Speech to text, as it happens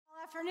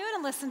afternoon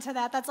and listen to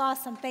that. That's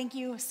awesome. Thank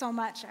you so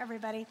much,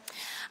 everybody.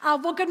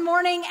 Well, good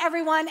morning,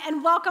 everyone,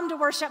 and welcome to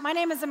worship. My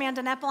name is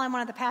Amanda Neppel. I'm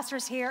one of the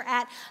pastors here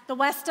at the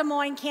West Des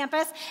Moines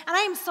campus, and I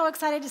am so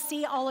excited to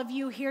see all of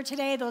you here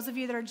today, those of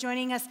you that are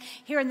joining us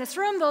here in this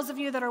room, those of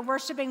you that are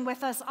worshiping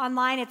with us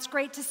online. It's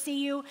great to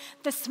see you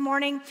this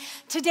morning.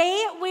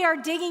 Today, we are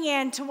digging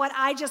into what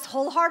I just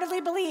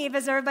wholeheartedly believe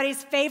is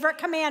everybody's favorite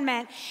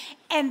commandment,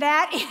 and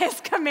that is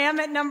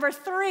commandment number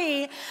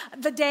 3,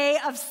 the day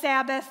of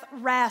Sabbath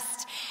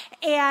rest.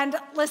 And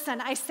listen,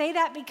 I say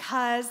that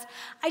because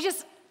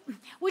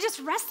we just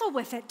wrestle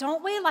with it,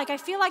 don't we? Like, I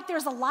feel like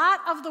there's a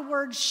lot of the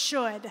word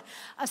should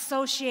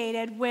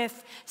associated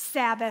with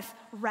Sabbath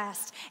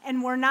rest.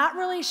 And we're not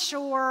really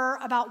sure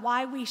about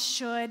why we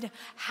should,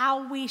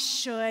 how we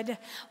should.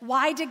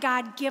 Why did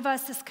God give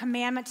us this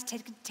commandment to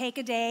take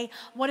a day?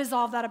 What is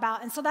all of that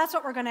about? And so that's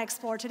what we're going to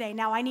explore today.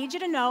 Now, I need you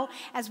to know,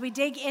 as we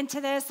dig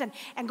into this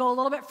and go a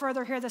little bit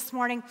further here this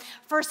morning,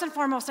 first and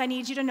foremost, I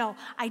need you to know,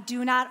 I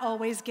do not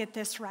always get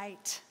this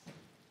right.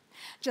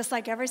 Just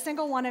like every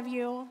single one of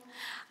you,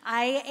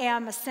 I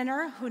am a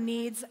sinner who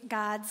needs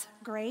God's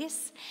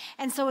grace.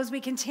 And so as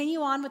we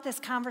continue on with this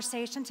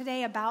conversation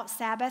today about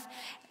Sabbath,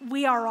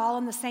 we are all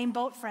in the same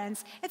boat,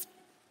 friends.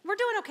 We're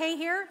doing okay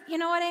here, you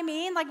know what I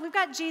mean? Like, we've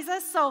got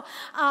Jesus, so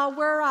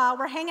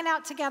we're hanging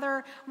out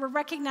together. We're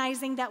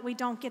recognizing that we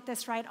don't get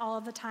this right all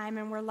of the time,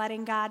 and we're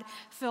letting God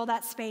fill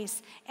that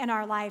space in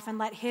our life and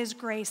let His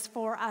grace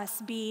for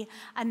us be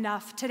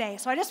enough today.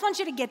 So I just want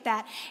you to get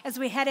that as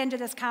we head into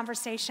this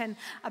conversation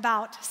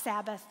about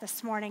Sabbath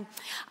this morning.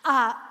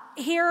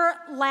 Here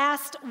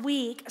last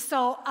week,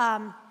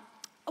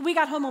 we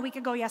got home a week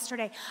ago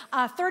yesterday.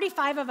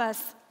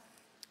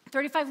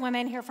 35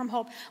 women here from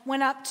Hope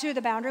went up to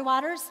the Boundary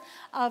Waters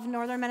of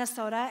northern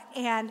Minnesota,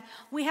 and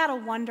we had a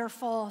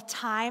wonderful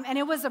time, and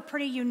it was a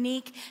pretty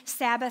unique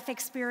Sabbath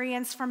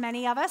experience for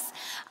many of us.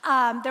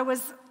 There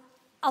was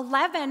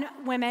 11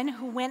 women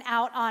who went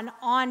out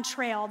on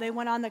trail. They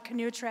went on the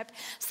canoe trip.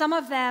 Some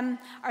of them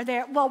are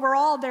there. Well, we're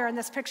all there in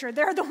this picture.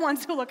 They're the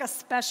ones who look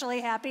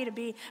especially happy to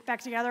be back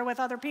together with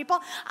other people.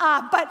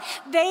 But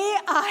they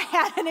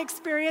had an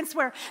experience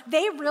where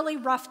they really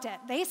roughed it.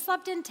 They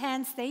slept in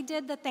tents. They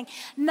did the thing.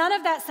 None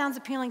of that sounds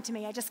appealing to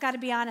me. I just got to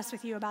be honest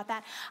with you about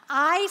that.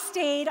 I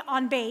stayed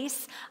on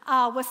base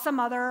with some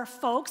other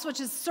folks,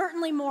 which is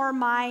certainly more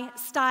my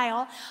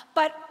style.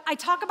 But I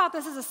talk about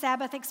this as a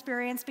Sabbath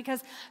experience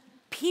because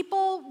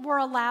people were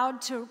allowed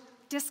to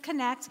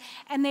disconnect,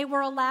 and they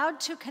were allowed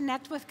to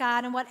connect with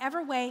God in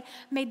whatever way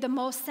made the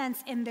most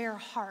sense in their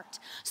heart.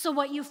 So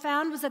what you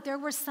found was that there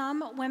were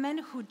some women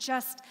who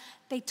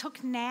they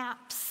took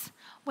naps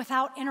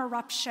without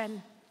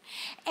interruption,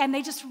 and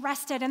they just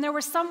rested. And there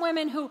were some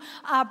women who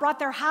brought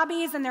their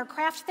hobbies and their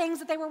craft things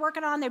that they were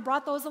working on. They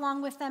brought those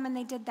along with them, and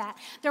they did that.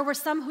 There were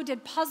some who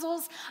did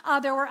puzzles.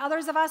 There were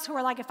others of us who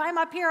were like, if I'm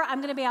up here, I'm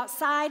going to be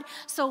outside.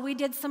 So we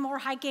did some more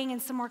hiking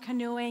and some more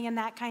canoeing and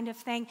that kind of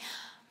thing.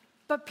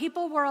 But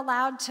people were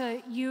allowed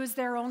to use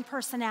their own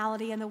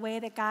personality in the way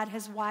that God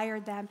has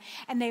wired them,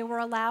 and they were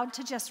allowed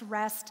to just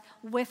rest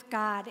with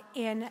God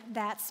in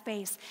that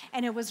space,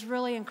 and it was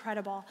really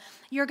incredible.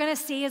 You're going to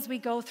see as we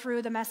go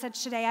through the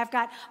message today, I've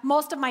got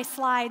most of my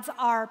slides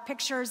are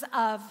pictures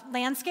of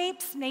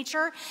landscapes,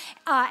 nature,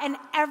 and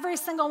every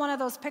single one of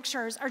those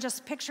pictures are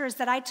just pictures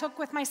that I took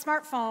with my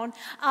smartphone,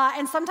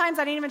 and sometimes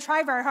I didn't even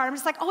try very hard. I'm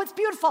just like, oh, it's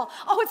beautiful,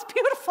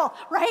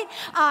 right?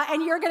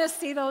 And you're going to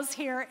see those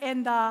here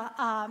in the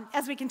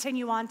as we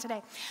continue on today.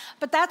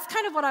 But that's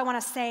kind of what I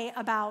want to say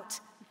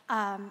about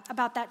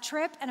that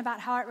trip and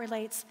about how it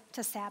relates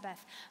to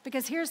Sabbath.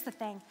 Because here's the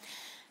thing.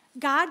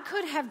 God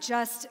could have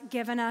just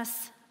given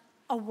us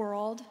a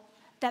world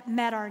that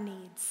met our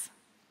needs.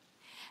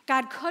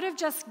 God could have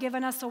just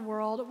given us a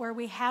world where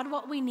we had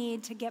what we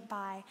need to get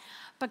by.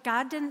 But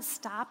God didn't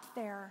stop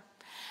there.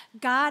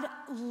 God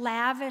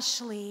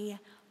lavishly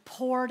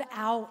poured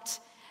out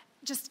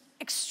just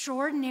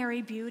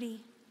extraordinary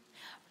beauty.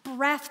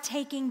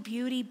 Breathtaking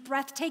beauty,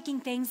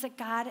 breathtaking things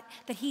that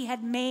He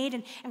had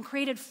made and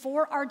created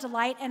for our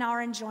delight and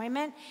our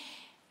enjoyment,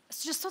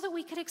 just so that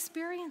we could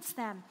experience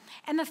them.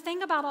 And the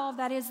thing about all of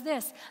that is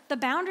this: the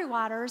Boundary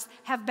Waters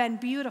have been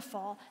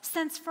beautiful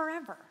since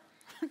forever.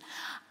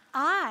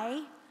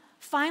 I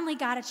finally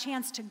got a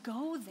chance to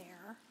go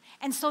there,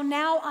 and so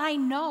now I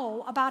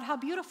know about how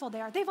beautiful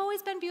they are. They've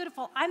always been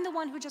beautiful. I'm the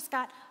one who just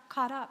got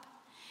caught up.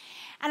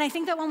 And I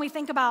think that when we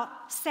think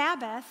about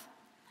Sabbath,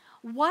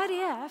 what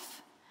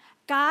if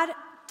God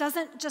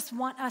doesn't just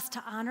want us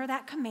to honor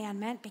that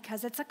commandment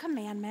because it's a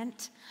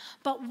commandment,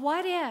 but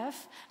what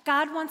if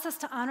God wants us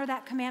to honor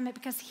that commandment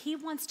because He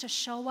wants to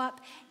show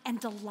up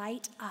and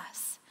delight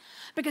us?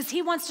 Because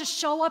He wants to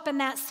show up in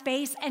that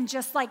space and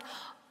just like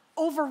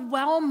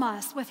overwhelm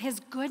us with His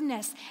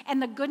goodness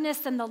and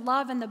the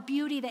love and the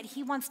beauty that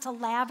He wants to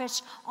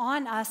lavish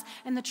on us.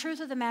 And the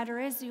truth of the matter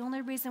is, the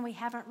only reason we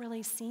haven't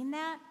really seen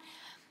that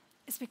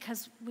is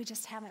because we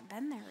just haven't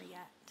been there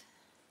yet.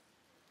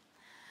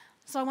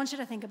 So I want you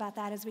to think about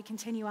that as we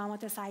continue on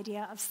with this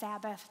idea of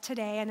Sabbath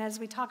today and as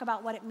we talk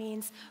about what it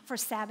means for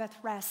Sabbath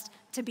rest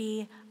to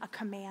be a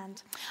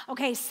command.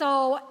 Okay,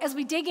 so as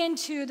we dig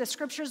into the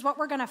scriptures, what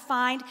we're going to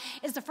find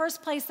is the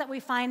first place that we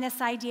find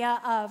this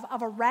idea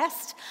of a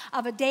rest,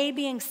 of a day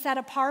being set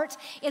apart,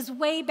 is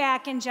way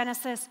back in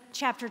Genesis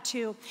chapter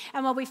 2.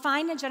 And what we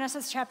find in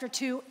Genesis chapter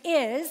 2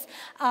 is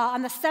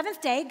on the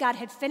seventh day, God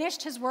had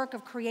finished his work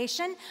of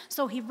creation,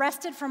 so he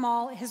rested from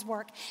all his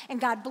work. And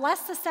God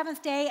blessed the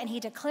seventh day, and he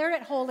declared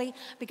it holy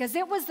because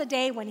it was the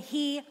day when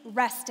he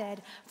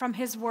rested from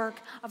his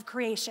work of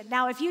creation.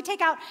 Now, if you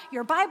take out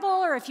your Bible,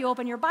 or if you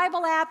open your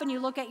Bible app and you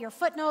look at your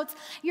footnotes,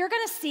 you're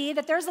going to see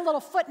that there's a little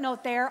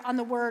footnote there on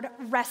the word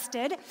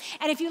rested.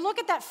 And if you look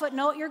at that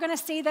footnote, you're going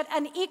to see that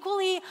an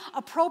equally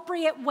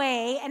appropriate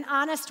way, an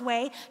honest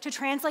way to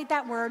translate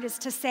that word is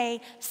to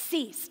say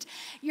ceased.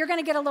 You're going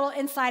to get a little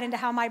insight into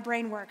how my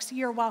brain works.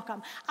 You're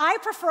welcome. I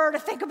prefer to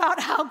think about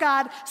how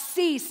God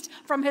ceased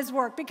from his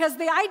work because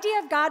the idea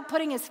of God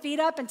putting his feet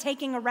up and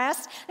taking a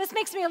rest, this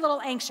makes me a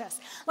little anxious.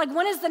 Like,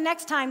 when is the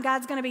next time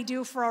God's going to be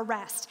due for a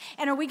rest?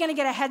 And are we going to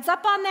get a heads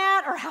up on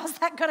that? Or how's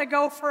that going to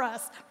go for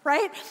us,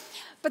 right?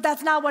 But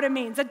that's not what it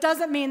means. It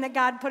doesn't mean that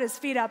God put his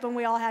feet up and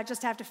we all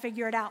just have to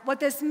figure it out. What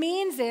this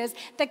means is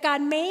that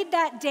God made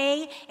that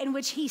day in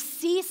which he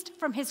ceased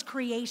from his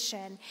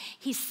creation.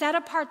 He set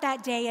apart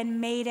that day and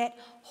made it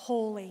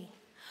holy.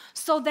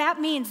 So that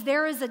means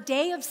there is a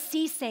day of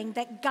ceasing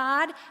that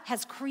God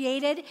has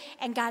created,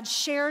 and God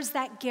shares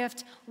that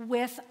gift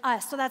with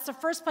us. So that's the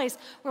first place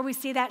where we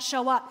see that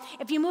show up.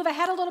 If you move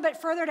ahead a little bit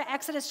further to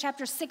Exodus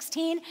chapter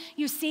 16,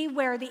 you see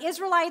where the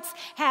Israelites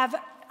have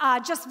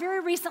just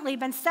very recently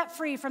been set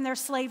free from their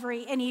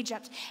slavery in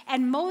Egypt.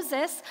 And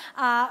Moses,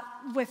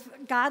 with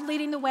God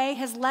leading the way,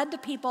 has led the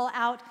people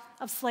out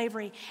of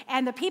slavery.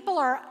 And the people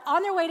are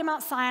on their way to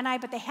Mount Sinai,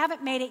 but they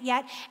haven't made it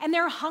yet, and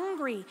they're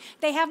hungry.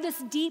 They have this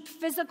deep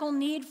physical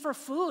need for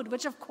food,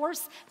 which of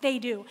course they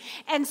do.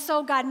 And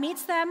so God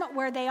meets them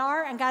where they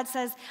are, and God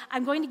says,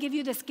 I'm going to give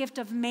you this gift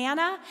of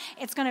manna.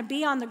 It's going to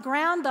be on the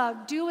ground. The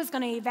dew is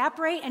going to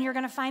evaporate, and you're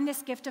going to find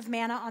this gift of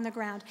manna on the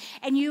ground.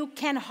 And you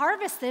can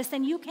harvest this,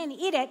 and you can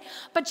eat it,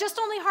 but just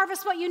only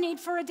harvest what you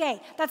need for a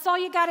day. That's all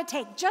you got to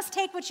take. Just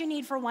take what you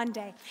need for one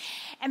day.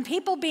 And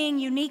people, being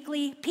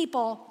uniquely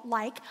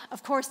people-like,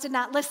 of course, did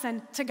not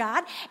listen to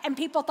God, and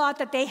people thought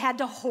that they had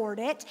to hoard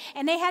it,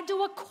 and they had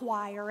to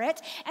acquire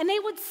it, and they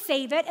would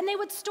save it, and they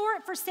would store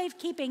it for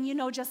safekeeping,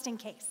 just in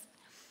case.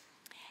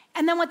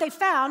 And then what they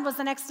found was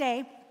the next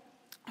day,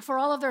 for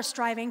all of their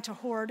striving to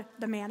hoard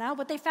the manna,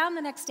 what they found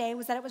the next day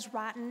was that it was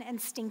rotten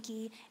and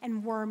stinky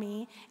and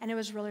wormy, and it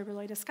was really,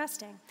 really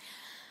disgusting.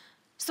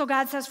 So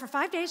God says, for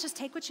 5 days, just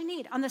take what you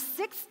need. On the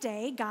sixth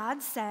day,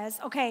 God says,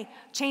 okay,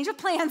 change of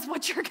plans.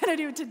 What you're going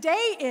to do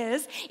today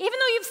is, even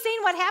though you've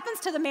seen what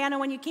happens to the manna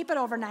when you keep it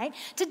overnight,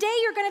 today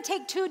you're going to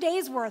take 2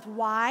 days worth.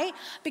 Why?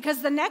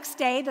 Because the next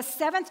day, the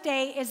seventh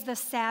day, is the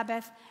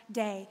Sabbath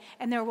day,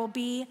 and there will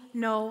be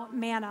no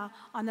manna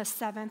on the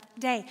seventh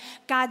day.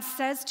 God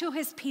says to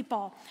his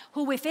people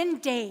who within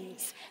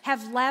days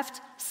have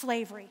left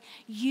slavery,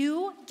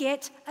 you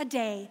get a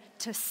day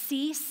to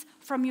cease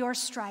from your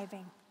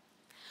striving.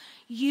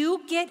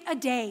 You get a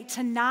day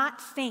to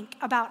not think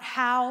about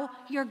how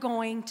you're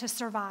going to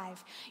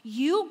survive.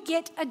 You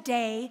get a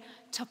day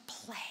to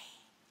play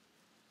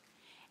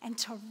and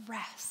to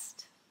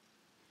rest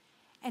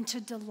and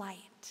to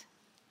delight.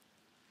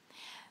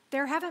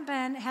 There hasn't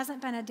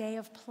been a day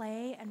of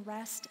play and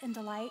rest and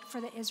delight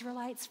for the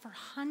Israelites for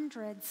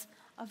hundreds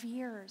of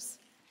years.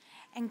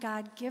 And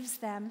God gives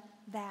them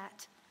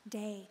that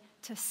day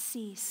to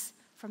cease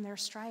from their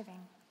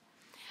striving.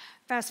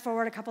 Fast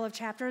forward a couple of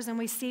chapters, and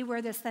we see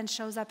where this then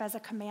shows up as a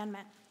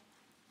commandment.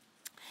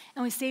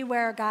 And we see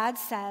where God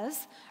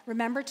says,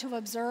 remember to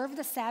observe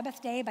the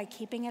Sabbath day by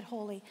keeping it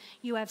holy.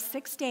 You have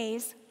 6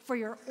 days for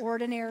your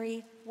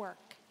ordinary work.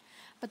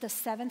 But the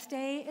seventh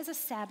day is a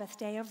Sabbath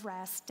day of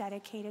rest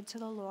dedicated to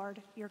the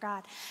Lord your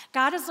God.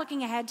 God is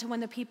looking ahead to when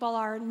the people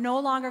are no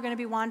longer going to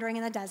be wandering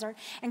in the desert.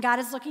 And God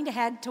is looking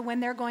ahead to when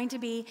they're going to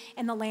be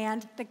in the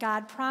land that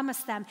God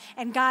promised them.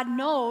 And God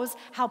knows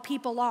how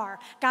people are.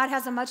 God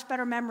has a much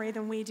better memory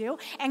than we do.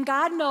 And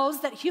God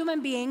knows that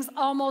human beings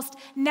almost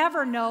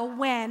never know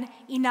when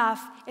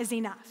enough is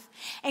enough.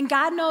 And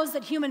God knows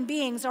that human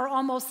beings are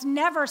almost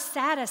never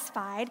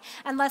satisfied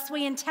unless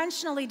we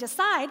intentionally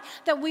decide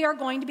that we are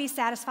going to be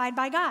satisfied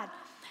by God.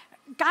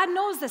 God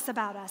knows this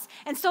about us.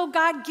 And so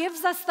God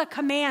gives us the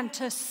command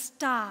to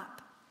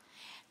stop,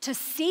 to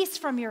cease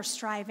from your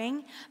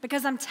striving,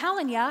 because I'm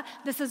telling you,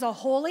 this is a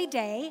holy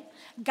day.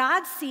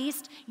 God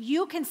ceased.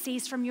 You can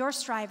cease from your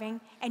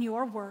striving and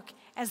your work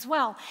as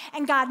well.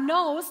 And God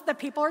knows that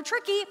people are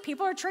tricky.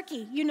 People are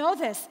tricky. You know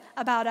this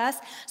about us.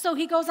 So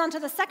he goes on to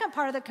the second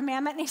part of the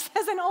commandment, and he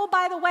says, and oh,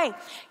 by the way,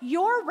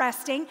 you're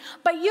resting,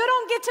 but you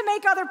don't get to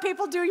make other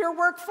people do your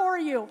work for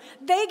you.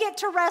 They get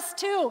to rest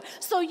too.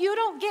 So you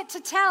don't get to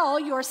tell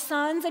your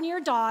sons and your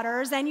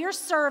daughters and your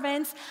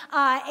servants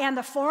and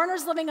the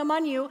foreigners living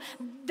among you,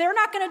 they're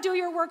not going to do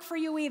your work for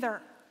you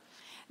either.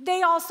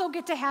 They also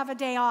get to have a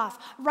day off.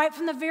 Right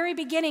from the very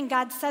beginning,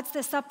 God sets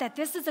this up that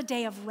this is a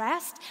day of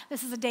rest.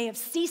 This is a day of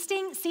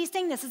ceasing.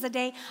 This is a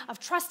day of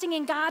trusting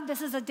in God.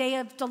 This is a day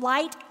of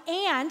delight.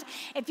 And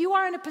if you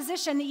are in a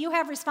position that you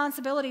have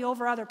responsibility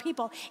over other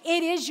people,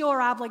 it is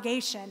your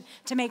obligation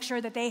to make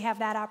sure that they have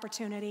that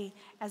opportunity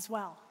as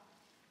well.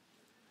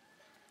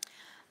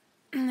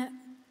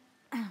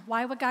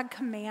 Why would God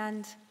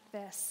command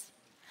this?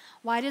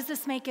 Why does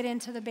this make it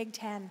into the Big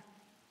Ten?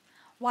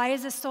 Why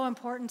is this so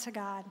important to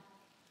God?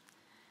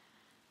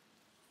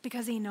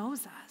 Because he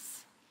knows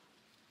us.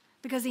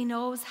 Because he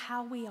knows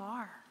how we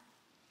are.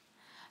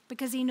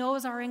 Because he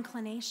knows our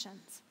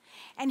inclinations.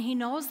 And he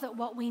knows that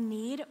what we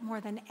need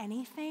more than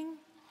anything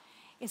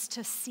is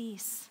to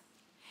cease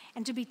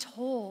and to be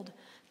told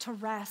to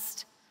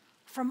rest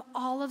from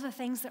all of the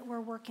things that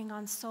we're working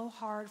on so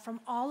hard, from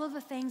all of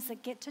the things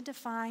that get to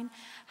define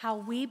how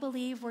we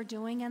believe we're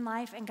doing in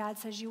life. And God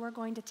says, you are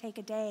going to take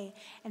a day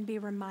and be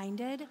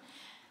reminded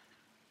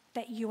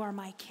that you are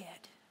my kid.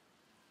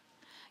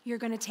 You're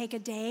going to take a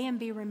day and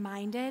be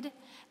reminded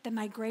that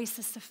my grace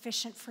is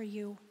sufficient for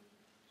you.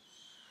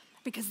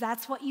 Because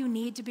that's what you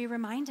need to be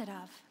reminded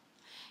of.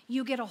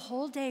 You get a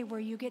whole day where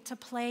you get to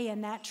play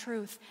in that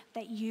truth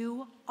that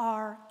you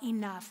are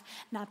enough.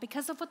 Not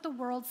because of what the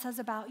world says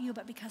about you,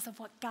 but because of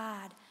what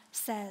God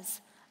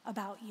says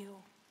about you.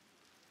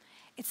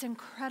 It's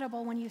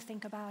incredible when you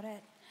think about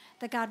it,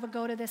 that God would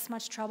go to this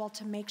much trouble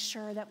to make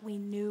sure that we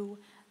knew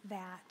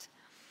that.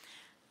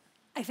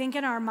 I think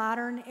in our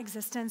modern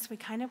existence, we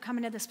kind of come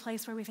into this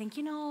place where we think,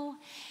 it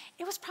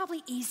was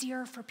probably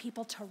easier for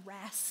people to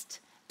rest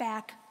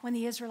back when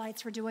the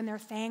Israelites were doing their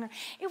thing. Or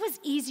it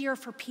was easier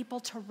for people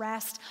to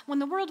rest when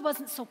the world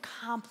wasn't so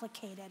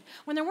complicated,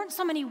 when there weren't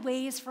so many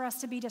ways for us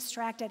to be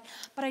distracted.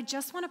 But I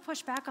just want to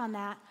push back on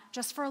that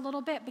just for a little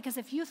bit, because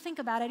if you think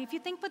about it, if you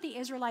think what the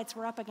Israelites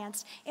were up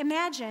against,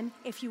 imagine,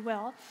 if you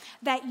will,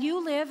 that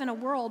you live in a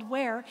world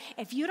where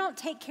if you don't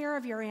take care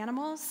of your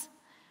animals,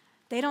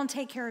 they don't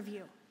take care of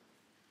you.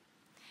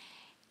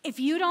 If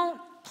you don't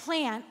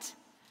plant,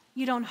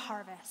 you don't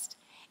harvest.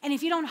 And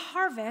if you don't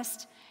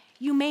harvest,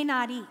 you may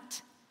not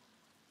eat.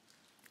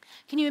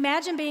 Can you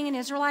imagine being an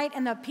Israelite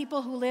and the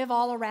people who live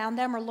all around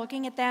them are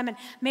looking at them, and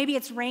maybe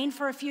it's rained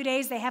for a few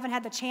days, they haven't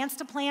had the chance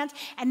to plant,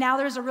 and now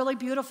there's a really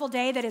beautiful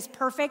day that is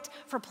perfect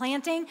for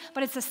planting,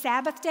 but it's a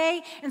Sabbath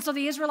day, and so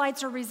the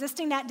Israelites are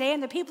resisting that day,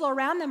 and the people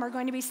around them are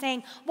going to be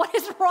saying, what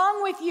is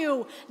wrong with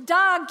you?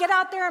 Dog, get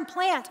out there and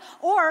plant.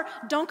 Or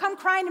don't come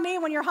crying to me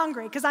when you're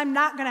hungry, because I'm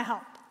not going to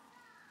help.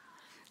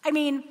 I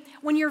mean,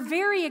 when your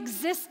very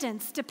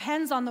existence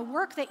depends on the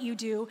work that you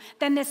do,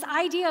 then this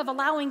idea of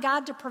allowing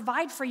God to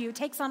provide for you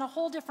takes on a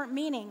whole different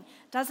meaning,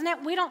 doesn't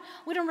it? We don't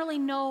really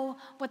know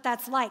what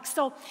that's like.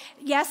 So,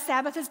 yes,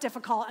 Sabbath is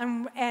difficult,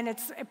 and it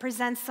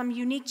presents some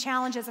unique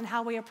challenges in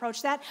how we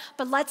approach that,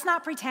 but let's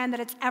not pretend that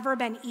it's ever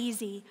been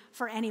easy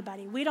for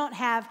anybody. We don't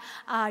have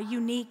a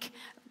unique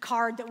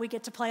card that we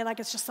get to play like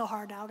it's just so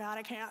hard now, God,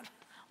 I can't.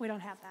 We don't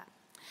have that.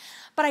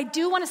 But I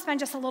do want to spend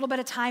just a little bit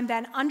of time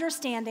then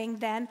understanding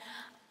then,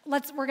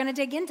 we're going to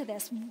dig into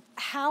this.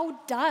 How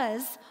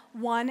does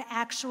one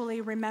actually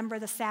remember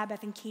the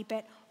Sabbath and keep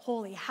it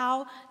holy?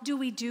 How do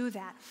we do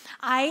that?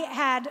 I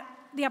had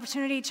the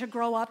opportunity to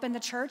grow up in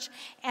the church,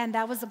 and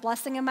that was a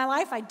blessing in my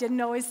life. I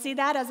didn't always see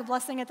that as a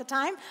blessing at the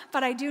time,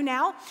 but I do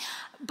now.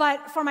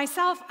 But for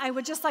myself, I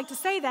would just like to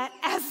say that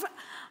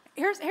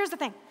here's the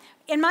thing.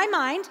 In my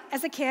mind,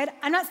 as a kid,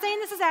 I'm not saying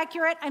this is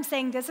accurate. I'm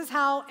saying this is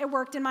how it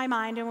worked in my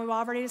mind, and we've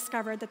already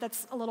discovered that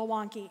that's a little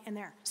wonky in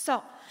there.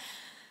 So,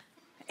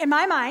 in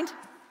my mind,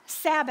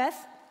 Sabbath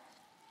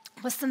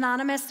was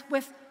synonymous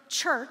with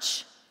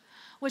church,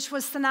 which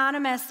was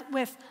synonymous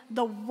with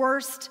the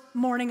worst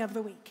morning of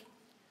the week.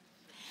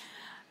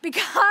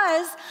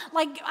 Because,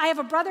 I have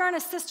a brother and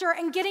a sister,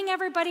 and getting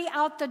everybody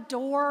out the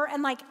door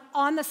and,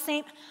 on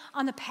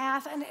the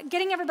path, and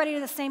getting everybody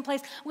to the same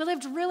place. We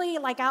lived really,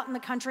 out in the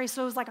country,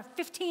 so it was a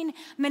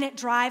 15-minute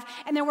drive,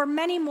 and there were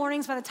many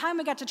mornings, by the time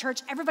we got to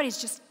church,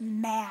 everybody's just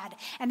mad,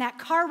 and that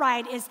car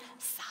ride is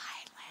silent.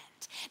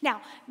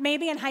 Now,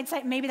 maybe in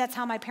hindsight, maybe that's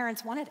how my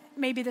parents wanted it.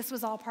 Maybe this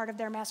was all part of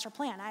their master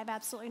plan. I have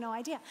absolutely no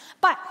idea.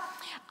 But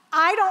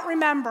I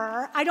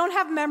don't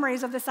have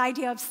memories of this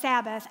idea of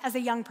Sabbath as a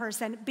young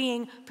person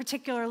being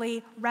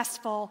particularly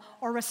restful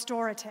or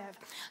restorative.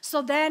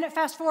 So then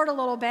fast forward a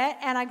little bit,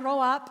 and I grow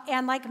up,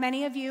 and like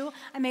many of you,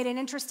 I made an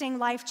interesting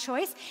life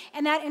choice.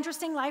 And that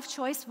interesting life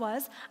choice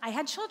was I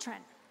had children.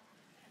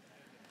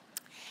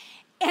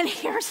 And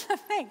here's the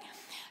thing.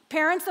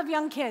 Parents of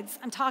young kids,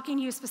 I'm talking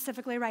to you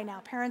specifically right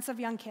now, parents of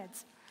young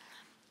kids.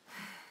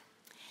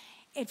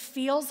 It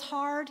feels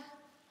hard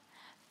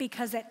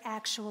because it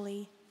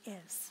actually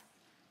is.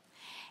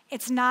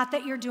 It's not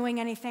that you're doing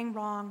anything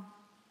wrong.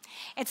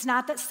 It's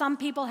not that some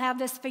people have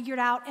this figured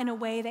out in a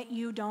way that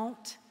you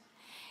don't.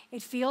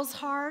 It feels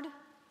hard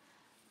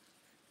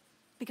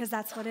because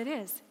that's what it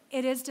is.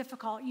 It is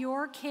difficult.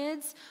 Your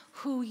kids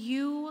who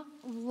you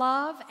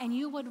love and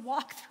you would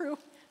walk through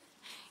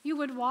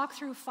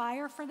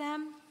fire for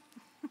them.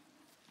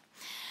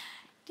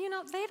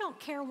 They don't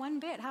care one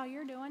bit how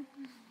you're doing.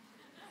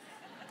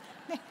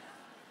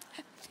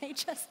 They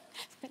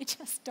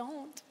just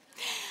don't.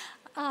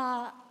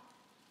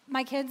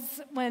 My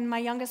kids, when my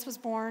youngest was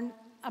born,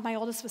 my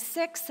oldest was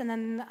 6, and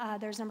then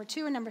there's number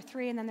 2 and number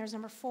 3, and then there's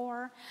number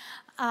 4.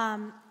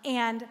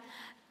 And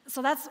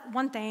so that's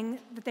one thing,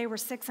 that they were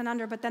 6 and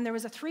under, but then there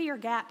was a 3-year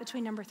gap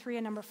between number 3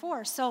 and number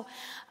 4. So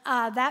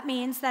that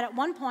means that at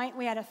one point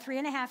we had a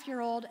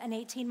 3.5-year-old, an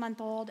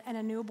 18-month-old, and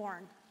a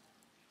newborn.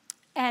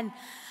 And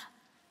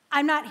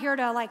I'm not here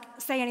to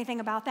say anything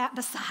about that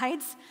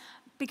besides,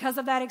 because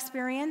of that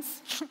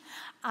experience,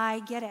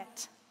 I get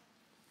it.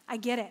 I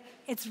get it.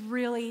 It's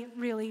really,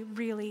 really,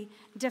 really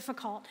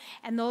difficult.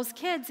 And those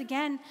kids,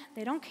 again,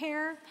 they don't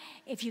care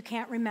if you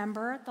can't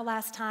remember the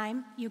last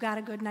time you got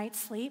a good night's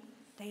sleep.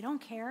 They don't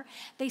care.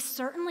 They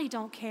certainly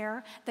don't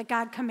care that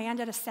God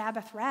commanded a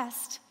Sabbath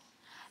rest.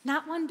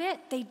 Not one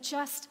bit. They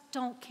just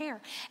don't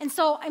care. And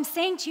so I'm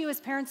saying to you as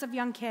parents of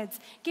young kids,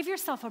 give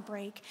yourself a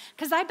break.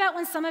 Because I bet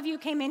when some of you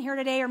came in here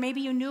today, or maybe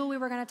you knew we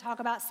were going to talk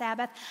about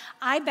Sabbath,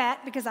 I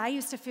bet, because I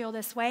used to feel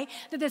this way,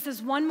 that this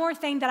is one more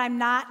thing that I'm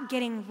not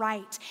getting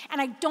right.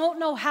 And I don't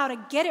know how to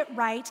get it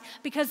right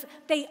because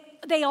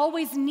they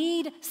always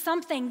need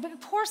something. But of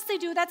course they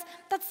do. That's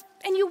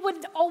and you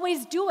would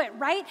always do it,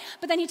 right?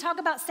 But then you talk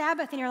about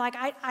Sabbath and you're like,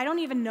 I don't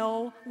even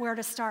know where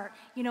to start.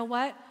 You know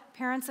what?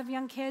 Parents of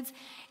young kids,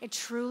 it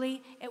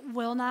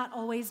will not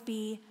always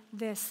be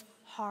this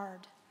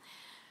hard.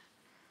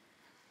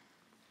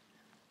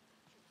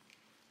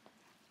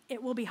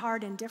 It will be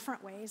hard in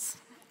different ways.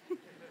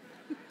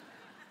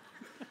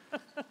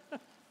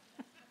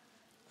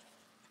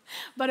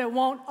 But it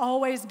won't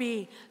always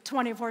be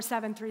 24/7,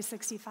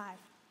 365.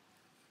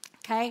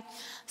 Okay?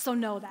 So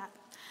know that.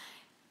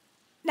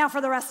 Now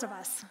for the rest of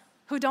us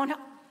who don't have,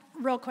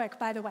 real quick,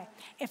 by the way,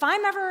 if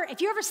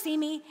you ever see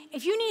me,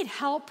 if you need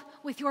help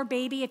with your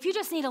baby, if you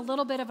just need a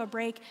little bit of a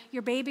break,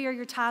 your baby or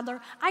your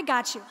toddler, I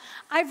got you.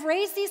 I've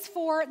raised these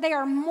 4. They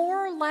are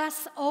more or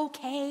less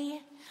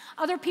okay.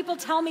 Other people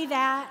tell me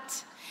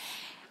that.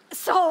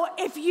 So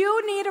if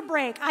you need a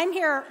break, I'm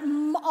here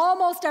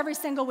almost every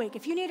single week.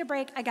 If you need a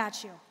break, I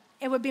got you.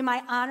 It would be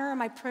my honor and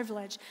my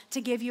privilege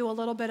to give you a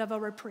little bit of a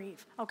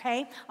reprieve,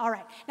 okay? All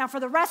right. Now, for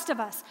the rest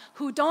of us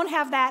who don't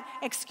have that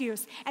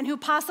excuse and who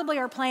possibly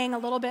are playing a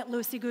little bit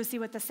loosey-goosey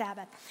with the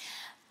Sabbath,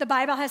 the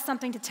Bible has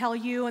something to tell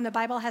you, and the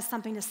Bible has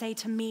something to say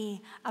to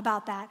me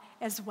about that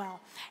as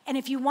well. And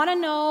if you want to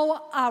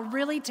know,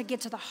 really to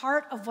get to the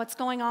heart of what's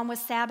going on with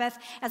Sabbath,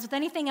 as with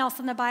anything else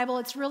in the Bible,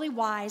 it's really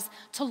wise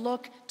to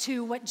look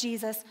to what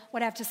Jesus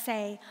would have to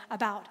say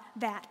about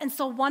that. And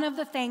so one of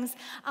the things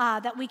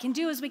that we can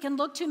do is we can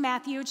look to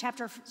Matthew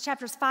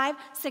chapters 5,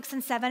 6,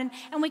 and 7,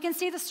 and we can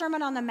see the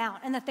Sermon on the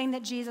Mount and the thing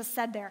that Jesus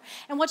said there.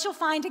 And what you'll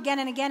find again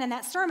and again in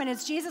that sermon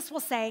is Jesus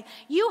will say,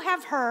 you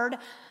have heard,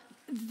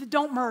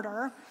 don't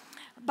murder.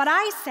 But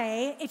I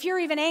say, if you're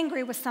even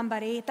angry with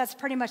somebody, that's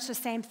pretty much the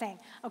same thing,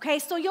 okay?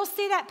 So you'll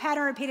see that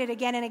pattern repeated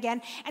again and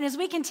again. And as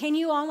we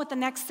continue on with the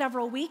next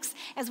several weeks,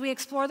 as we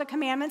explore the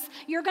commandments,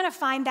 you're going to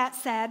find that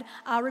said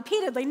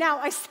repeatedly. Now,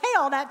 I say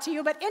all that to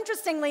you, but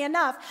interestingly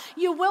enough,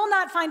 you will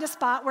not find a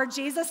spot where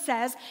Jesus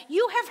says,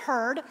 you have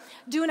heard,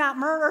 do not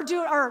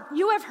murder, or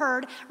you have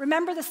heard,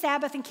 remember the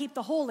Sabbath and keep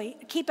it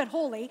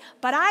holy,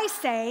 but I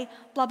say,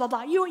 blah, blah,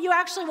 blah. You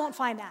actually won't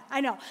find that,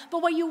 I know.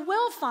 But what you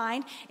will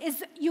find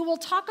is you will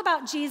talk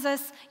about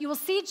Jesus, you will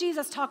see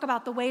Jesus talk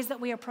about the ways that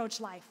we approach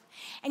life.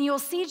 And you will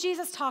see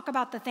Jesus talk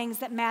about the things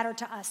that matter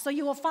to us. So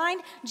you will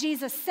find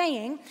Jesus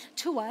saying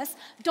to us,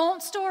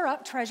 don't store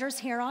up treasures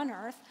here on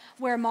earth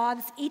where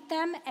moths eat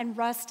them and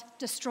rust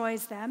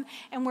destroys them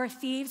and where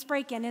thieves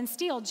break in and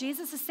steal.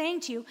 Jesus is saying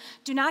to you,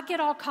 do not get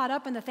all caught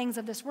up in the things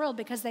of this world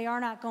because they are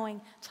not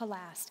going to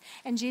last.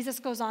 And Jesus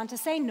goes on to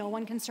say, no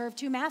one can serve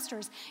 2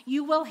 masters.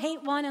 You will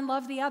hate one and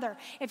love the other.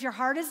 If your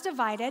heart is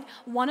divided,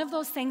 one of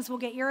those things will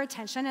get your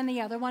attention and the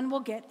other one will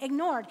get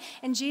ignored.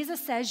 And Jesus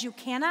says you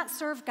cannot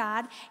serve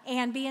God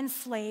and be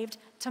enslaved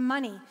to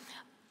money.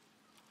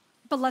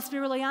 But let's be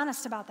really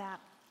honest about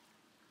that.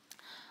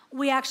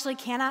 We actually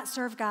cannot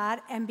serve God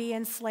and be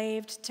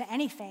enslaved to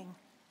anything,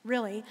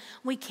 really.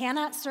 We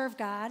cannot serve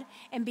God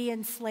and be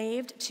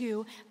enslaved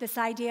to this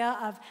idea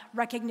of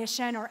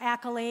recognition or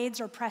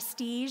accolades or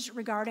prestige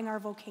regarding our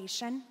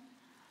vocation.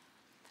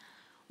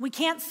 We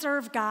can't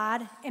serve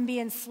God and be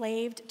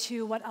enslaved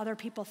to what other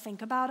people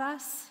think about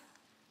us.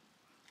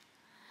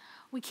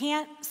 We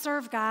can't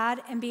serve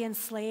God and be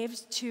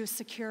enslaved to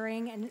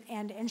securing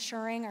and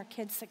ensuring our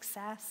kids'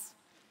 success.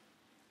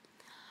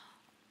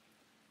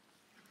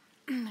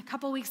 A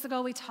couple weeks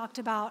ago, we talked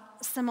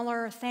about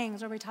similar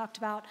things, or we talked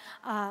about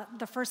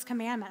the first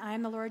commandment, I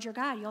am the Lord your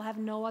God. You'll have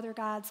no other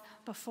gods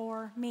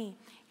before me.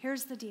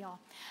 Here's the deal.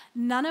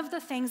 None of the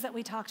things that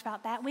we talked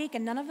about that week,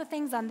 and none of the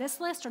things on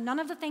this list, or none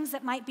of the things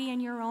that might be in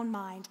your own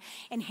mind,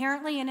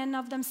 inherently in and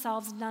of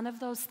themselves, none of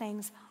those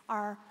things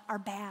are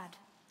bad.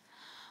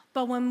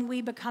 But when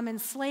we become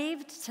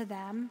enslaved to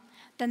them,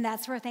 then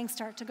that's where things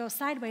start to go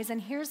sideways. And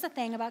here's the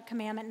thing about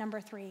commandment number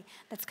 3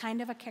 that's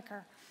kind of a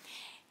kicker.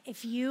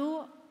 If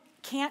you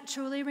can't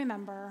truly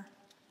remember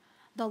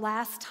the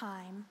last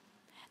time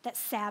that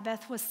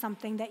Sabbath was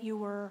something that you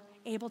were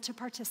able to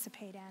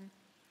participate in.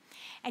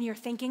 And you're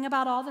thinking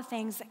about all the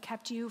things that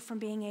kept you from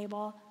being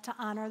able to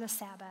honor the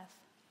Sabbath.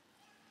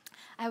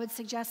 I would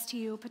suggest to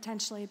you,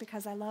 potentially,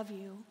 because I love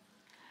you,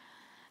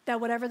 that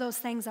whatever those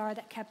things are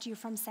that kept you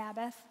from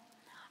Sabbath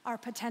are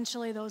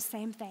potentially those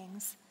same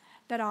things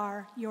that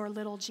are your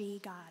little g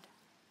God.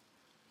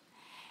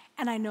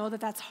 And I know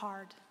that that's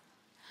hard.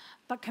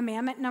 But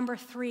commandment number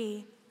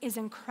 3 is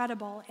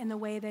incredible in the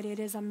way that it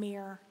is a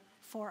mirror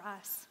for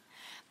us.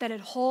 That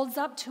it holds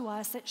up to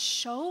us, it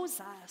shows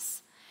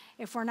us,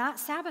 if we're not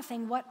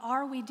Sabbathing, what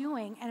are we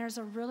doing? And there's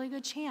a really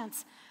good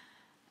chance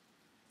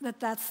that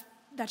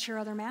that's your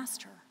other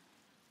master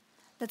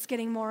that's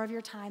getting more of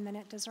your time than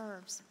it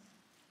deserves.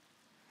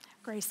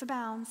 Grace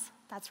abounds.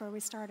 That's where we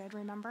started,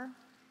 remember?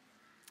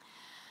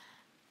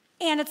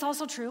 And it's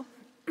also true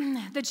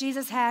that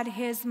Jesus had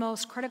his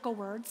most critical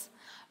words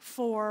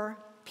for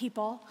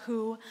people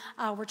who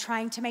were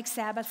trying to make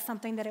Sabbath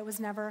something that it was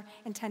never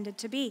intended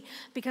to be.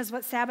 Because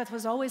what Sabbath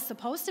was always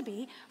supposed to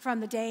be from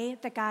the day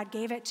that God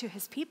gave it to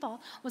his people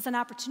was an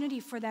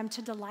opportunity for them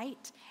to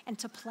delight and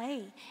to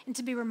play and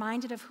to be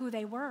reminded of who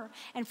they were.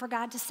 And for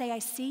God to say, I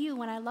see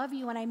you and I love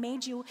you and I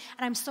made you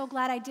and I'm so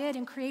glad I did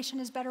and creation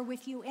is better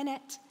with you in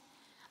it.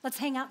 Let's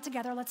hang out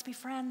together. Let's be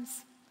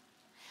friends.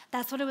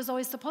 That's what it was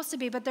always supposed to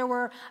be. But there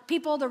were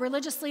people, the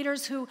religious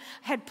leaders, who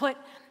had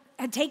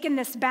taken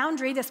this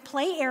boundary, this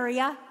play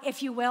area,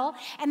 if you will,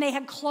 and they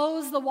had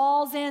closed the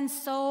walls in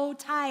so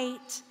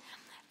tight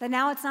that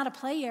now it's not a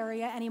play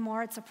area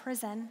anymore, it's a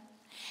prison.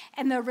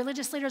 And the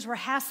religious leaders were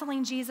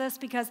hassling Jesus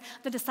because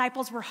the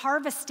disciples were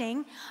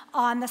harvesting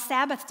on the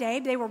Sabbath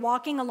day. They were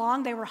walking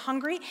along, they were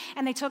hungry,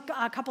 and they took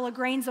a couple of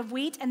grains of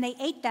wheat and they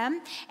ate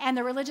them. And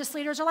the religious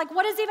leaders are like,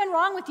 what is even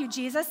wrong with you,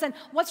 Jesus? And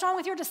what's wrong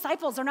with your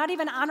disciples? They're not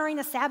even honoring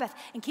the Sabbath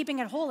and keeping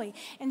it holy.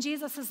 And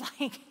Jesus is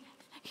like,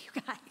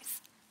 you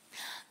guys,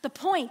 the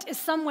point is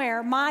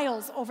somewhere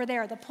miles over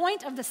there. The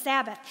point of the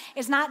Sabbath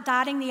is not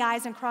dotting the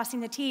I's and crossing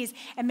the T's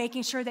and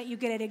making sure that you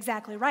get it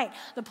exactly right.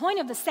 The point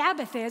of the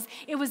Sabbath is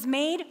it was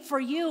made for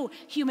you,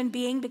 human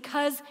being,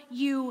 because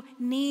you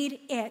need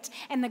it.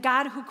 And the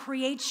God who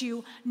creates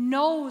you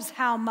knows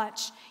how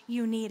much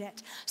you need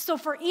it. So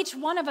for each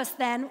one of us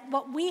then,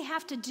 what we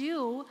have to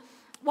do,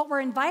 what we're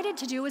invited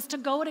to do is to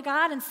go to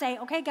God and say,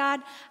 okay,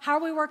 God, how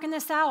are we working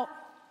this out?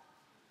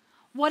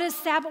 What is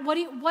Sabbath?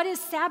 What is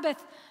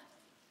Sabbath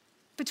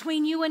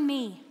between you and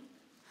me?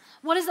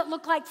 What does it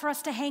look like for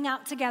us to hang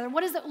out together?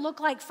 What does it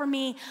look like for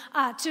me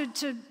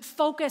to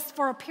focus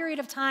for a period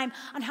of time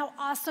on how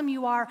awesome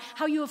you are,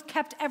 how you have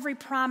kept every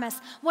promise?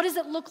 What does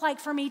it look like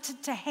for me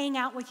to hang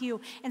out with you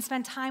and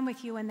spend time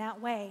with you in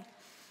that way?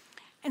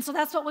 And so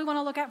that's what we want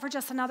to look at for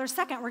just another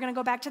second. We're going to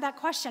go back to that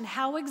question.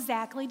 How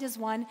exactly does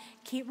one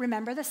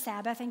remember the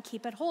Sabbath and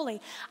keep it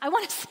holy? I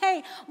want to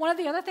say one of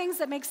the other things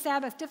that makes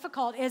Sabbath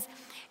difficult is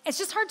it's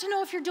just hard to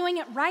know if you're doing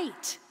it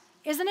right.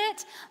 Isn't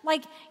it?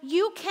 Like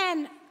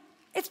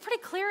it's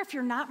pretty clear if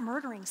you're not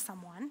murdering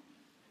someone.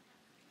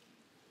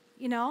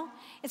 You know?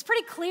 It's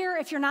pretty clear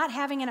if you're not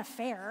having an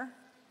affair.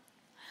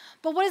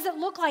 But what does it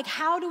look like?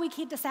 How do we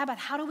keep the Sabbath?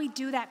 How do we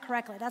do that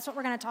correctly? That's what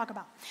we're going to talk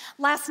about.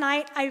 Last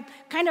night, I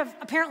kind of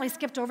apparently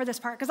skipped over this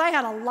part because I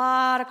had a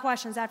lot of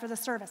questions after the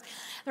service.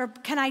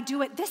 Can I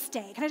do it this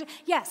day?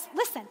 Yes,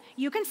 listen,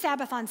 you can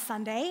Sabbath on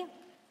Sunday.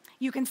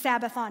 You can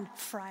Sabbath on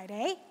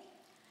Friday.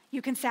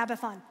 You can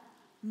Sabbath on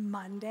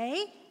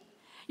Monday.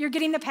 You're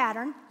getting the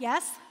pattern,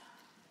 yes?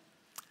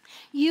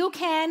 You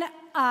can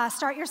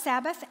start your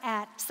Sabbath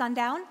at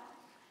sundown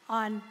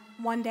on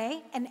one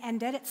day and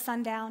end it at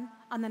sundown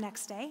on the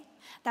next day.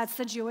 That's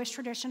the Jewish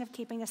tradition of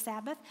keeping the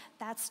Sabbath.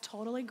 That's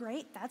totally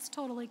great. That's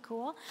totally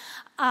cool.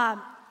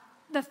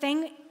 The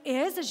thing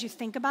is, as you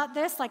think about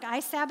this, like I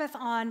Sabbath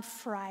on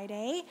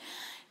Friday,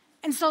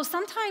 and so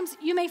sometimes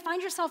you may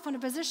find yourself in a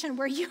position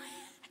where you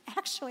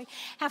actually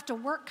have to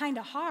work kind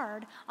of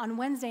hard on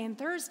Wednesday and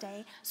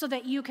Thursday so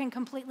that you can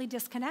completely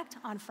disconnect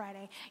on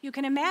Friday. You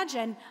can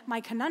imagine my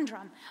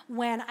conundrum.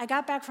 When I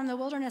got back from the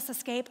wilderness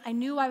escape, I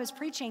knew I was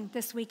preaching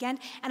this weekend,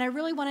 and I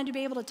really wanted to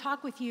be able to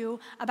talk with you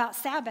about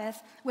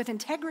Sabbath with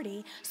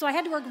integrity, so I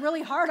had to work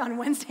really hard on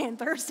Wednesday and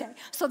Thursday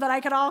so that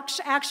I could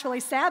actually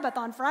Sabbath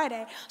on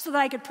Friday so that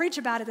I could preach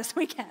about it this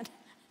weekend,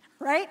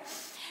 right?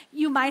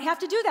 You might have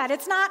to do that.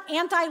 It's not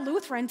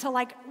anti-Lutheran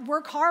to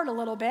work hard a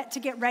little bit to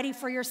get ready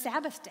for your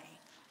Sabbath day.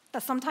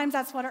 But sometimes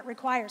that's what it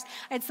requires.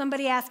 I had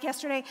somebody ask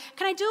yesterday,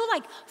 can I do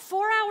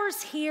 4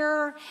 hours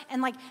here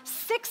and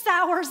 6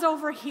 hours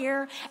over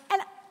here?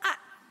 And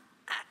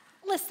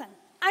listen,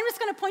 I'm just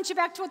going to point you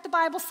back to what the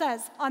Bible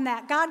says on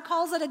that. God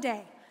calls it a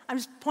day. I'm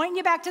just pointing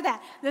you back to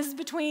that. This is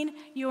between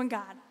you and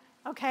God.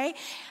 Okay?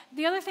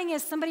 The other thing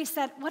is somebody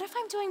said, what if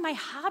I'm doing my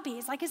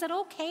hobbies? Is it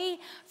okay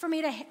for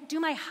me to do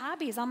my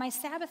hobbies on my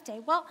Sabbath day?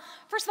 Well,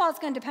 first of all, it's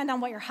going to depend on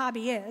what your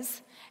hobby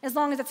is, as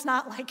long as it's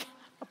not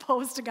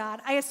opposed to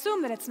God. I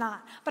assume that it's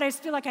not, but I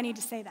just feel like I need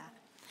to say that.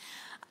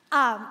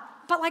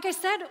 But like I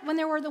said, when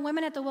there were the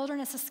women at the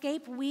wilderness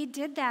escape, we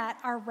did that,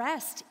 our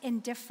rest, in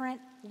different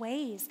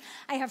ways.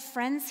 I have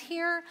friends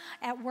here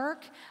at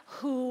work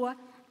who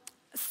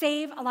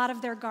save a lot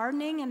of their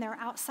gardening and their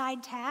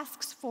outside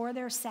tasks for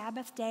their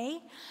Sabbath day,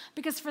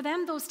 because for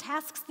them, those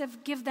tasks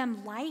give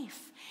them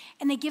life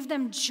and they give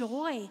them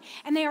joy,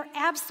 and they are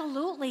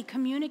absolutely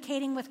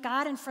communicating with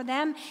God. And for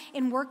them,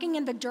 in working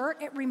in the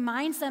dirt, it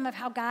reminds them of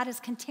how God is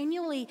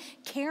continually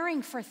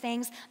caring for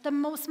things, the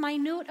most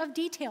minute of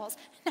details.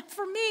 Now,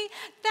 for me,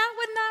 that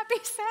would not be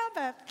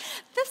Sabbath.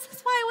 This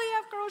is why we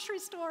have grocery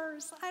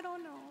stores. I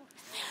don't know.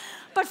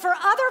 But for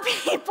other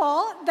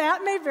people,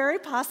 that may very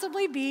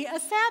possibly be a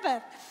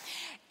Sabbath.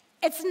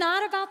 It's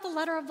not about the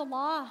letter of the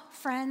law,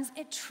 friends.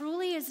 It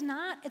truly is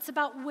not. It's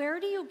about, where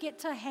do you get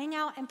to hang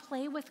out and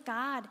play with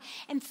God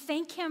and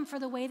thank Him for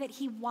the way that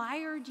He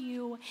wired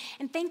you,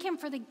 and thank Him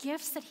for the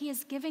gifts that He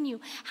has given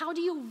you. How do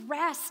you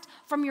rest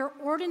from your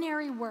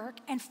ordinary work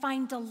and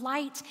find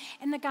delight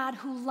in the God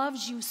who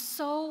loves you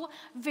so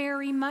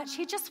very much?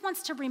 He just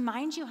wants to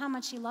remind you how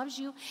much He loves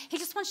you. He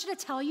just wants you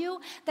to tell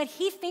you that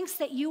He thinks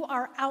that you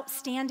are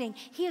outstanding.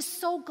 He is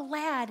so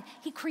glad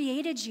He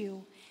created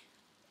you.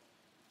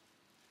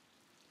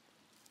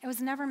 It was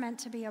never meant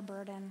to be a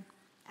burden,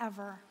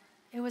 ever.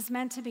 It was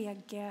meant to be a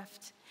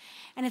gift.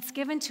 And it's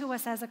given to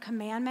us as a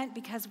commandment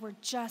because we're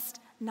just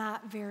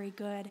not very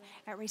good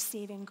at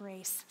receiving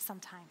grace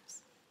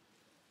sometimes.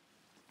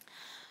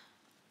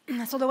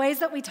 So the ways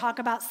that we talk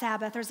about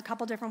Sabbath, there's a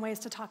couple different ways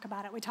to talk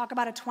about it. We talk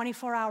about a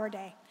 24-hour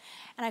day,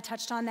 and I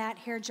touched on that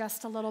here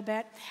just a little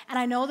bit. And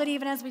I know that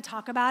even as we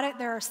talk about it,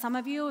 there are some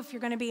of you, if you're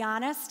going to be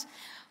honest,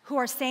 who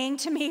are saying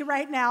to me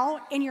right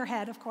now, in your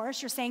head, of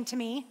course, you're saying to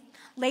me,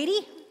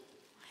 "Lady,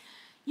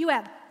 you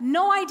have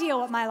no idea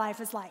what my life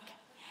is like.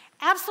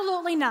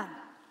 Absolutely none."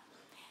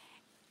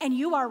 And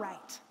you are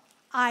right.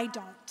 I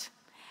don't.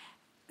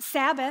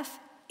 Sabbath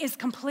is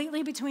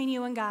completely between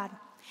you and God.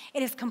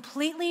 It is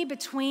completely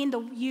between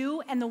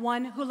you and the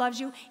one who loves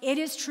you. It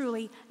is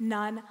truly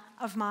none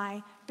of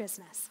my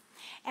business.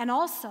 And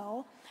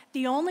also,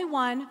 the only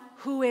one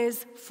who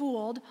is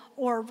fooled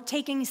or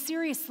taking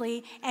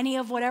seriously any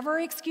of whatever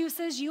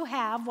excuses you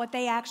have, what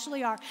they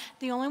actually are,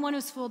 the only one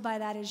who's fooled by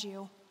that is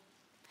you.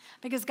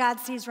 Because God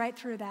sees right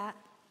through that.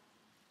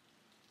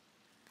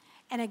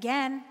 And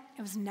again,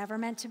 it was never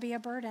meant to be a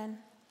burden.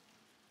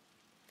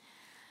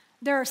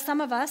 There are some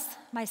of us,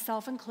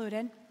 myself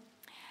included,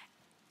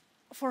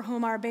 for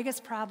whom our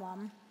biggest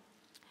problem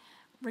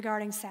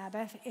regarding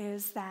Sabbath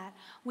is that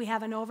we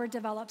have an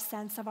overdeveloped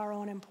sense of our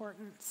own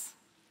importance.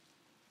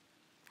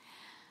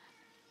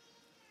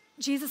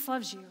 Jesus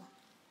loves you.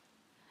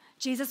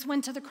 Jesus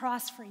went to the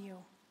cross for you.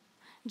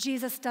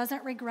 Jesus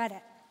doesn't regret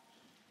it.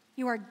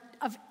 You are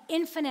of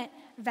infinite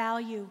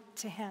value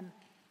to Him.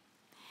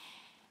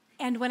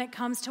 And when it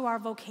comes to our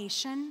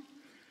vocation,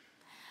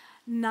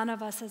 none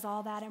of us is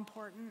all that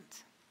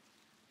important.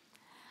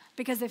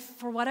 Because if,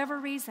 for whatever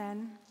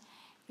reason,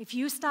 if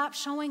you stop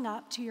showing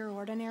up to your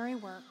ordinary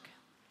work,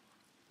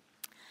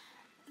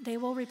 they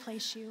will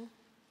replace you.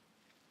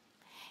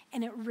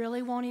 And it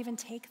really won't even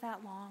take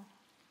that long.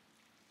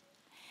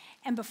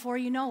 And before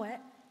you know it,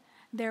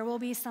 there will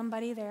be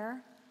somebody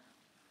there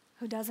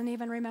who doesn't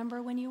even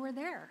remember when you were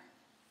there.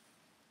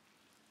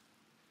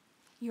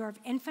 You are of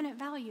infinite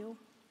value,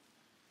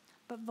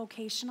 but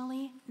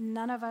vocationally,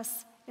 none of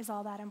us is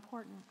all that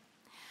important.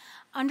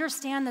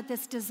 Understand that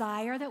this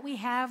desire that we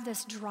have,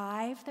 this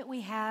drive that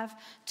we have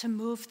to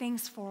move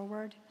things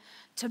forward,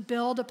 to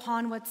build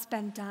upon what's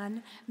been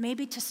done,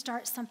 maybe to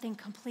start something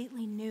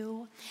completely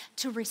new,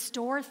 to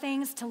restore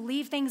things, to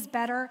leave things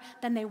better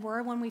than they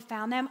were when we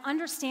found them.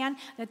 Understand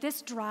that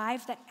this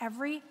drive that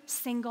every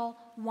single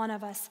one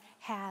of us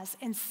has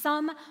in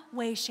some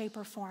way, shape,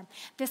 or form,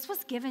 this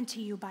was given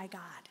to you by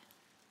God.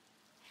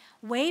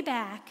 Way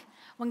back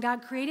when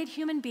God created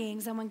human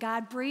beings and when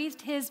God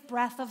breathed His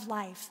breath of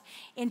life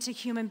into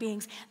human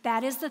beings,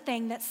 that is the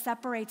thing that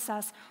separates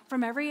us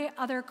from every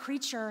other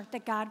creature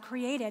that God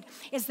created,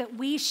 is that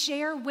we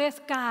share with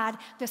God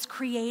this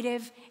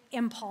creative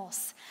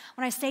impulse.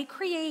 When I say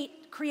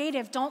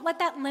creative, don't let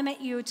that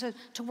limit you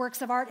to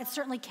works of art. It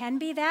certainly can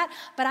be that,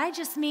 but I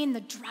just mean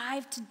the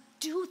drive to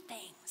do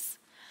things,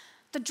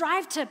 the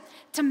drive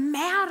to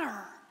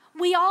matter.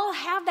 We all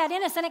have that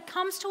in us, and it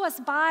comes to us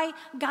by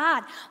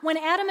God. When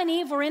Adam and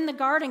Eve were in the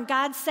garden,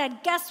 God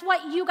said, guess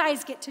what you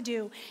guys get to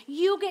do?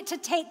 You get to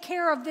take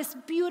care of this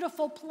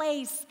beautiful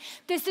place.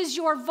 This is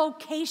your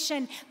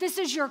vocation. This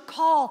is your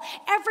call.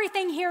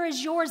 Everything here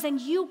is yours,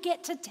 and you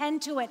get to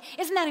tend to it.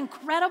 Isn't that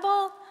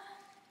incredible?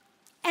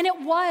 And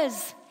it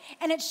was,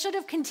 and it should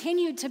have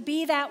continued to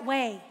be that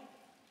way.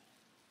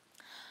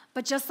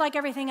 But just like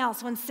everything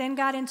else, when sin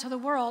got into the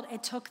world,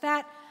 it took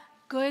that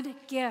good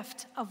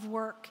gift of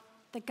work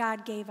that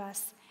God gave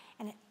us,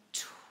 and it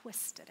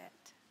twisted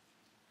it.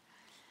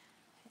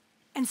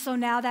 And so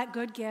now that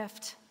good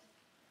gift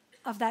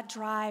of that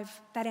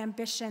drive, that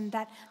ambition,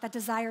 that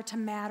desire to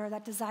matter,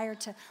 that desire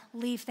to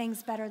leave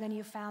things better than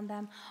you found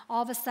them,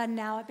 all of a sudden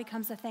now it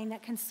becomes a thing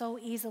that can so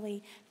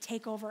easily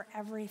take over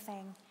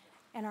everything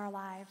in our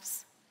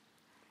lives.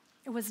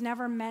 It was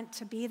never meant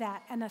to be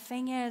that. And the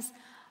thing is,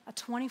 a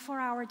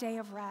 24-hour day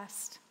of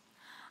rest,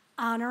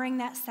 honoring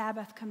that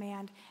Sabbath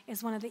command,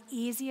 is one of the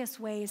easiest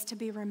ways to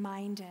be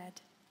reminded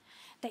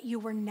that you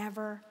were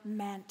never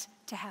meant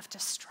to have to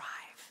strive.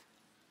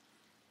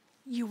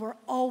 You were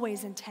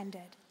always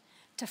intended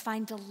to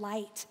find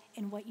delight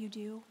in what you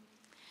do.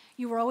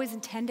 You were always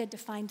intended to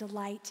find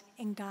delight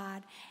in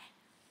God.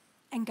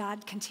 And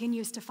God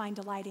continues to find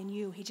delight in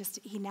you.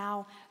 He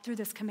now, through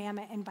this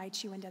commandment,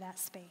 invites you into that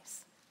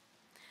space.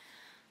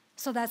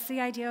 So that's the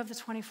idea of the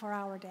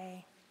 24-hour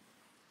day.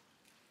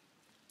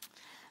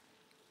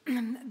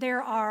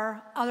 There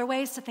are other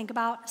ways to think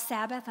about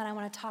Sabbath, and I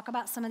want to talk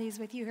about some of these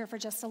with you here for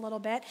just a little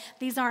bit.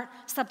 These aren't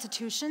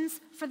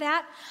substitutions for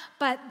that,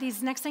 but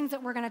these next things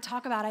that we're going to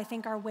talk about, I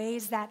think, are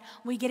ways that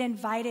we get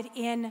invited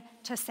in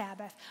to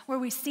Sabbath, where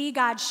we see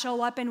God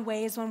show up in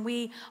ways when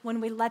we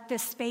let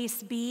this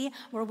space be,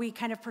 where we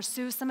kind of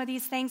pursue some of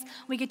these things.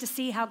 We get to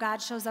see how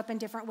God shows up in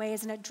different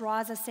ways, and it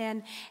draws us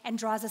in and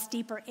draws us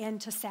deeper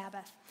into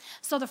Sabbath.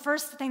 So the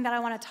first thing that I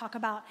want to talk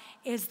about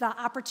is the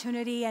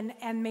opportunity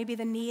and maybe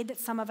the need that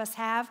some of us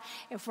have,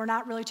 if we're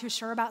not really too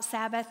sure about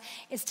Sabbath,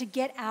 is to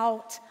get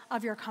out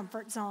of your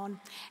comfort zone.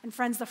 And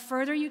friends, the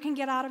further you can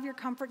get out of your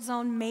comfort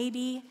zone,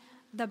 maybe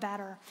the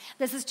better.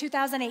 This is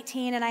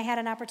 2018, and I had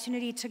an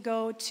opportunity to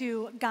go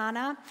to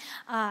Ghana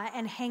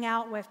and hang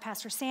out with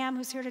Pastor Sam,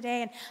 who's here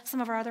today, and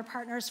some of our other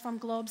partners from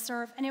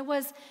GlobeServe, and it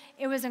was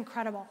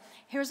incredible.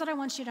 Here's what I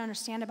want you to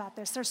understand about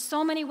this. There's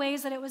so many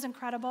ways that it was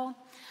incredible,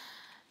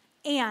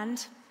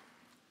 and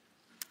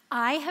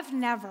I have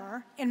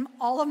never, in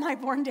all of my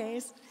born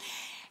days,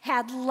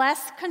 had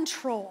less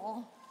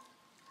control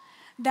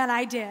than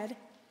I did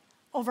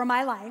over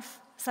my life,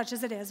 such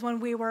as it is, when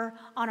we were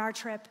on our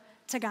trip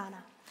to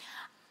Ghana.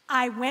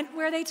 I went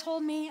where they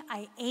told me.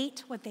 I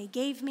ate what they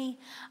gave me.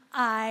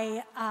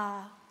 I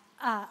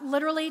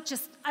literally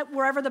just,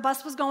 wherever the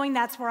bus was going,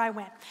 that's where I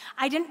went.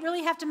 I didn't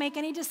really have to make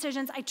any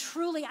decisions.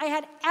 I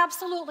had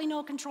absolutely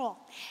no control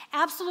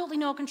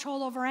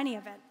over any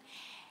of it.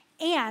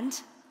 And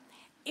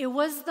it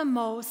was the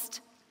most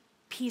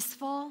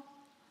peaceful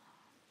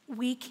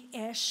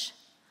week-ish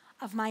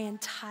of my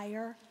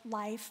entire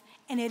life,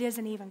 and it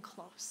isn't even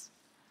close.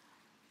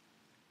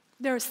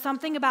 There's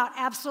something about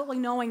absolutely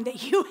knowing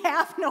that you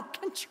have no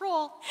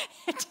control.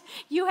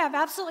 You have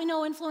absolutely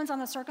no influence on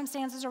the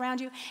circumstances around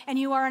you, and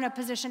you are in a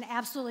position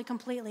absolutely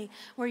completely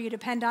where you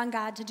depend on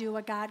God to do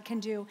what God can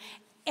do.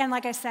 And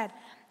like I said,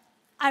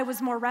 I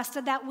was more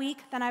rested that week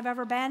than I've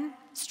ever been,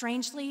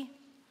 strangely.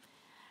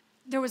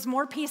 There was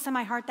more peace in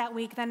my heart that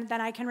week than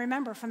I can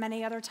remember from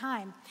any other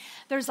time.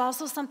 There's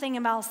also something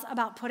else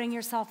about putting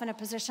yourself in a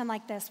position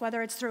like this,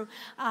 whether it's through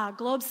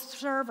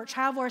GlobeServe or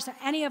Travelers or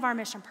any of our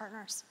mission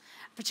partners,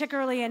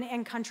 particularly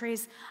in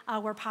countries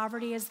where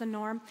poverty is the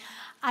norm.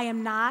 I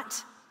am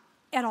not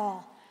at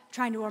all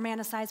trying to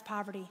romanticize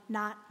poverty,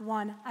 not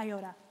one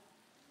iota.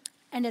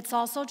 And it's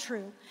also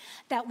true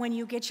that when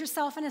you get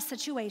yourself in a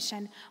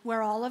situation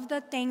where all of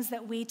the things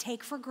that we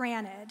take for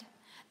granted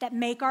that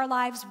make our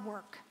lives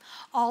work,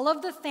 all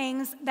of the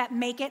things that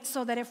make it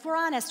so that if we're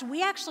honest,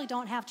 we actually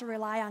don't have to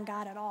rely on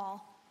God at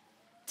all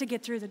to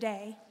get through the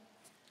day.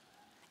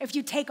 If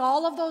you take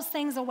all of those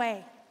things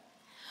away,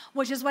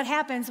 which is what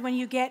happens when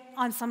you get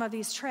on some of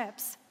these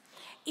trips,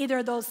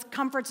 either those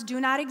comforts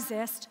do not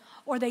exist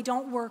or they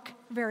don't work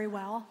very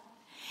well.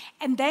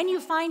 And then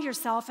you find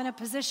yourself in a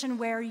position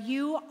where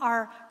you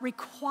are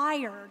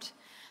required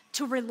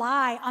to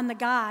rely on the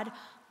God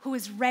who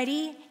is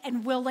ready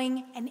and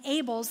willing and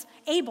able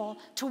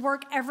to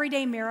work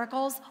everyday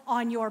miracles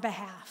on your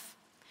behalf.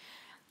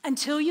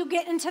 Until you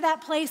get into that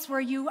place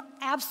where you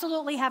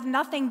absolutely have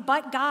nothing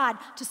but God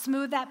to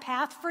smooth that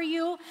path for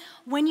you,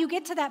 when you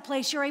get to that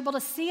place, you're able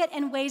to see it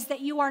in ways that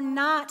you are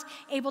not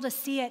able to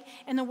see it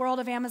in the world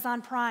of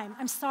Amazon Prime.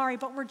 I'm sorry,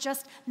 but we're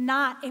just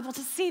not able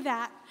to see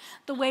that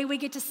the way we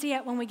get to see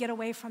it when we get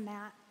away from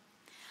that.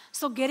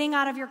 So getting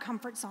out of your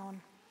comfort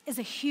zone is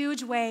a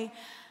huge way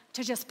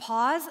to just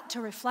pause,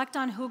 to reflect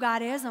on who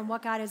God is and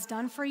what God has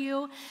done for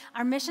you.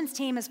 Our missions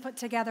team has put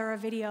together a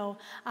video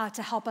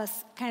to help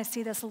us kind of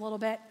see this a little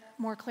bit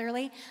more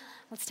clearly.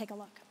 Let's take a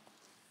look.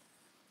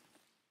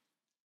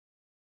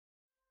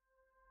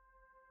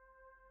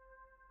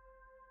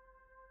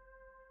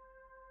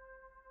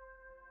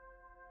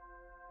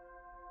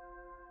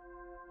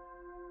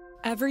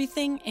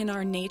 Everything in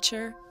our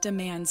nature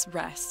demands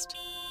rest.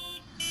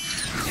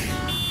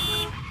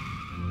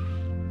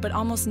 But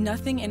almost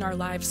nothing in our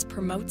lives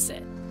promotes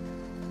it.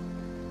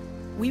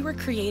 We were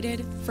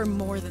created for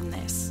more than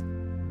this.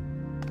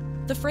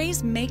 The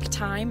phrase "make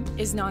time"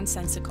 is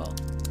nonsensical.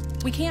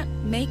 We can't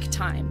make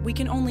time, we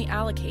can only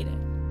allocate it.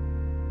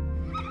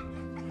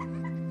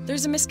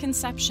 There's a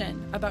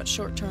misconception about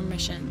short-term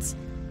missions.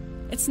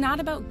 It's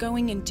not about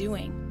going and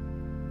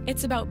doing.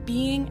 It's about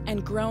being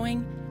and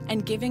growing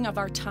and giving of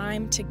our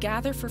time to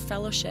gather for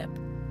fellowship,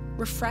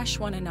 refresh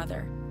one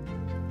another,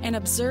 and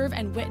observe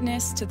and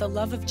witness to the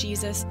love of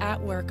Jesus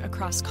at work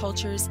across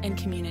cultures and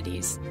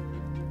communities.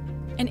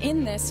 And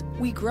in this,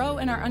 we grow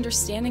in our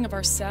understanding of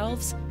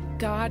ourselves,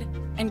 God,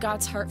 and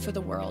God's heart for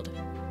the world.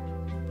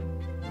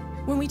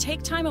 When we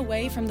take time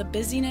away from the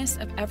busyness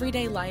of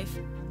everyday life,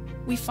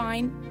 we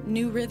find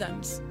new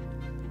rhythms.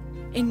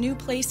 In new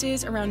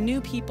places, around new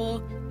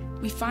people,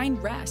 we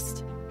find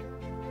rest.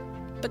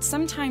 But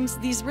sometimes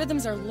these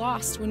rhythms are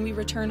lost when we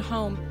return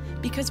home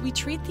because we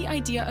treat the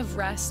idea of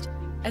rest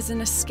as an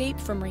escape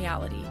from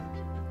reality,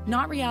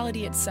 not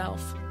reality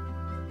itself.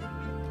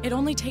 It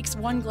only takes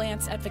one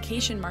glance at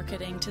vacation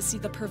marketing to see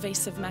the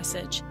pervasive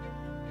message.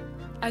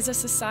 As a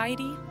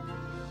society,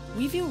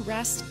 we view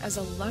rest as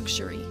a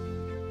luxury,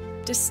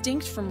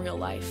 distinct from real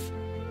life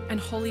and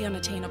wholly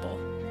unattainable.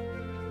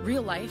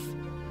 Real life,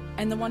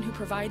 and the one who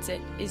provides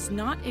it, is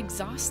not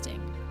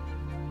exhausting.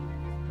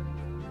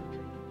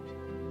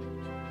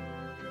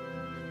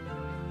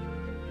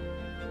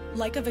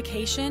 Like a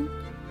vacation,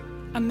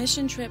 a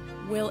mission trip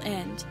will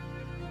end.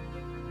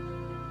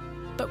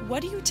 But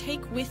what do you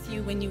take with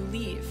you when you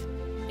leave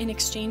in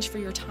exchange for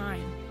your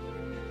time?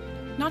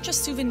 Not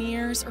just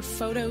souvenirs or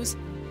photos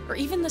or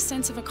even the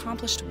sense of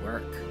accomplished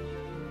work,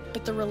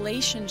 but the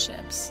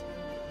relationships,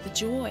 the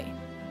joy,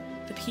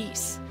 the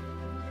peace.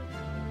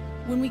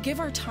 When we give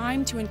our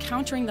time to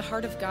encountering the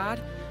heart of God,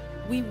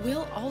 we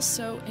will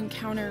also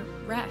encounter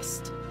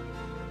rest.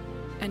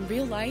 And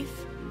real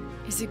life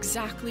is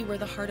exactly where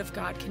the heart of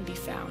God can be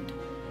found.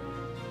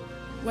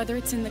 Whether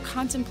it's in the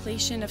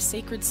contemplation of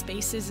sacred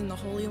spaces in the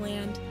Holy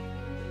Land,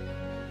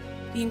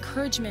 the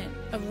encouragement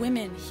of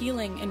women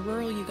healing in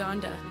rural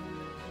Uganda,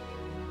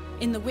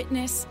 in the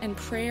witness and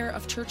prayer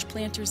of church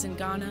planters in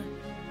Ghana,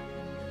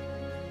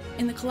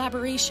 in the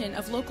collaboration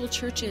of local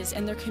churches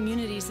and their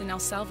communities in El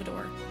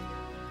Salvador,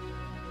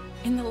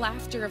 in the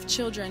laughter of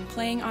children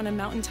playing on a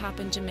mountaintop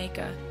in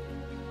Jamaica,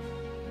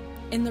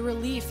 in the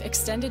relief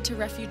extended to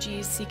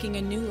refugees seeking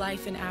a new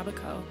life in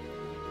Abaco,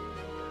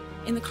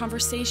 in the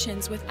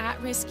conversations with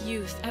at-risk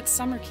youth at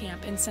summer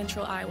camp in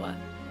central Iowa,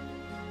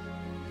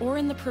 or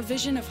in the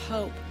provision of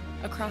hope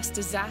across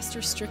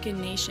disaster-stricken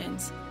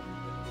nations,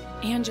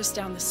 and just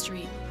down the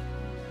street.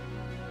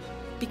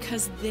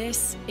 Because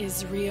this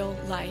is real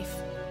life,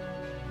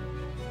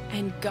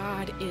 and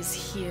God is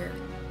here.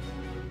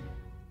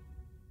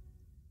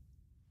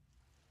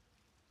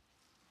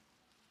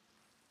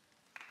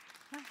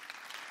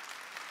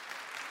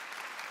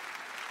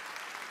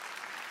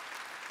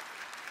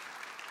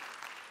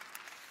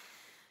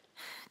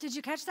 Did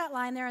you catch that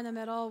line there in the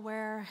middle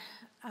where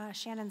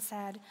Shannon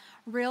said,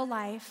 real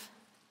life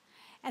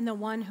and the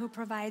one who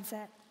provides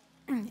it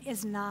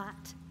is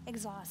not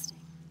exhausting?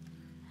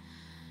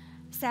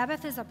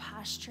 Sabbath is a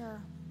posture.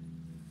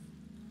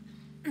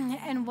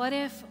 And what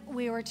if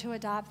we were to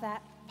adopt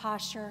that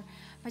posture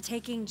by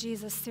taking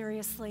Jesus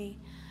seriously?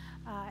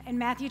 In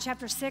Matthew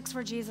chapter 6,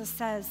 where Jesus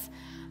says,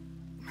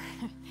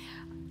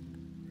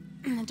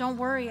 don't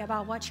worry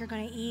about what you're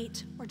going to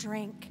eat or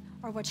drink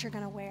or what you're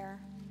going to wear.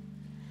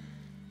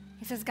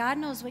 He says, God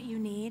knows what you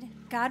need.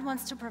 God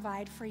wants to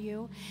provide for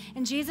you.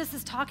 And Jesus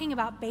is talking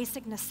about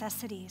basic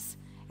necessities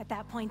at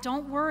that point.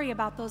 Don't worry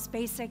about those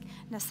basic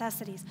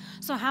necessities.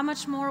 So how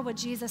much more would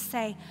Jesus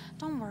say,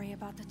 don't worry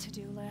about the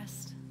to-do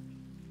list.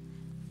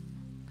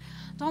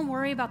 Don't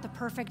worry about the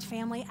perfect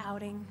family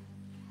outing.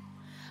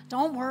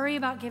 Don't worry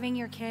about giving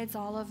your kids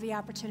all of the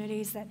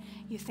opportunities that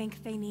you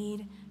think they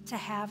need to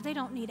have. They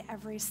don't need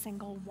every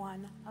single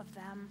one of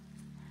them.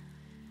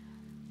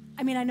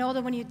 I mean, I know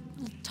that when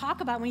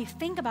you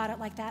think about it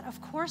like that, of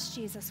course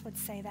Jesus would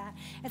say that.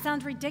 It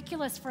sounds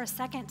ridiculous for a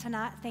second to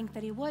not think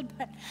that he would,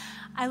 but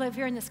I live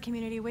here in this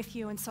community with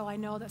you, and so I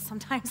know that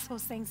sometimes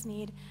those things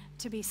need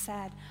to be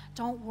said.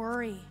 Don't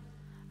worry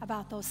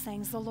about those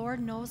things. The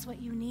Lord knows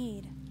what you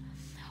need.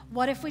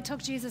 What if we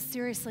took Jesus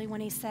seriously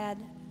when he said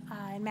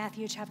in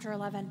Matthew chapter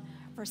 11,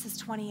 verses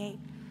 28,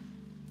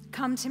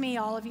 come to me,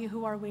 all of you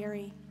who are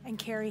weary and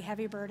carry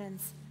heavy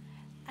burdens,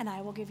 and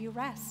I will give you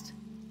rest.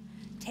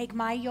 Take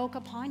my yoke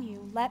upon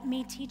you. Let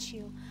me teach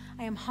you.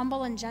 I am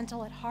humble and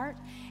gentle at heart,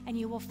 and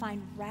you will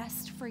find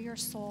rest for your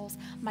souls.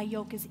 My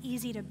yoke is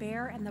easy to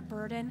bear, and the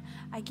burden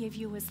I give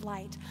you is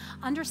light.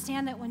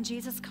 Understand that when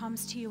Jesus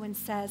comes to you and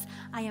says,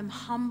 I am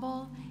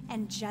humble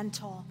and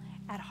gentle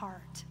at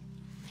heart,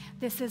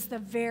 this is the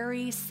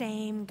very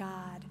same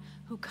God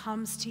who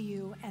comes to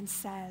you and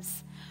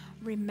says,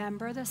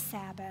 remember the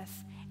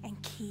Sabbath and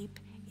keep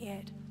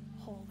it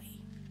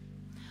holy.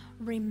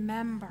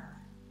 Remember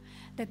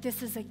that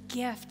this is a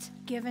gift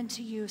given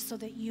to you so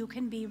that you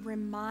can be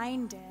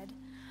reminded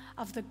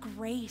of the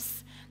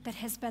grace that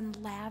has been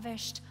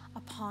lavished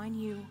upon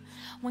you.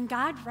 When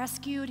God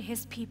rescued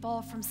his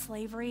people from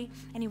slavery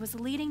and he was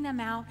leading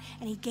them out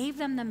and he gave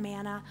them the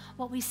manna,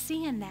 what we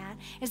see in that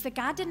is that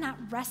God did not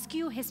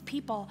rescue his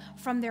people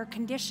from their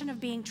condition of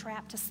being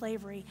trapped to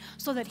slavery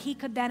so that he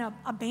could then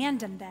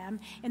abandon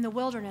them in the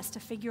wilderness to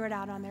figure it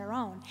out on their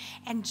own.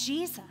 And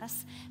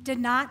Jesus did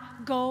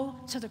not go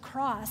to the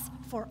cross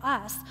for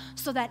us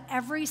so that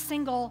every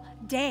single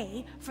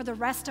day for the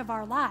rest of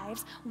our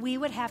lives we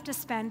would have to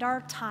spend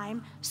our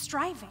time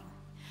striving.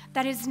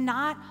 That is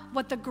not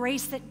what the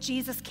grace that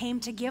Jesus came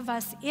to give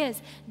us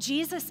is.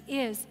 Jesus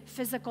is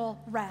physical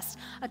rest.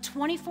 A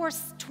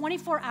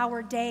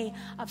 24-hour day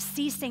of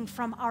ceasing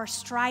from our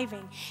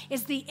striving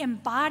is the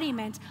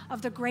embodiment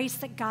of the grace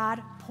that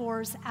God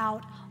pours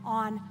out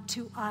on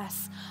to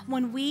us.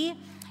 When we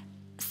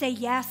say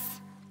yes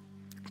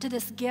to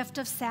this gift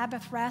of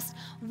Sabbath rest,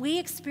 we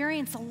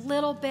experience a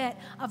little bit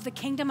of the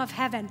kingdom of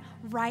heaven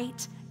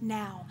right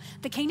now.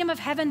 The kingdom of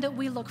heaven that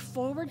we look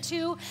forward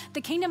to,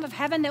 the kingdom of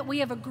heaven that we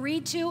have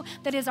agreed to,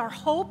 that is our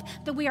hope,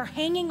 that we are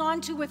hanging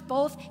on to with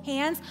both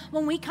hands.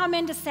 When we come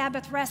into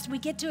Sabbath rest, we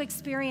get to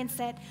experience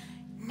it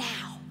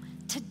now,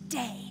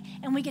 today.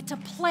 And we get to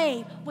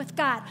play with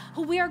God,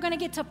 who we are going to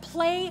get to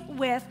play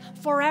with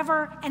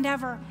forever and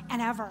ever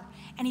and ever.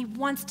 And he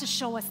wants to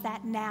show us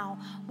that now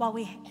while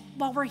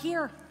we're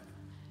here.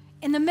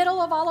 In the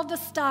middle of all of the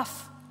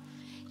stuff,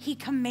 he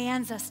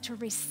commands us to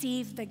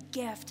receive the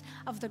gift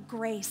of the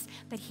grace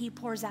that he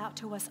pours out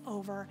to us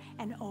over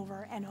and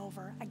over and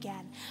over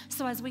again.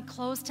 So as we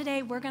close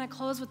today, we're going to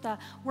close with the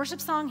worship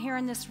song here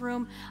in this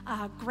room,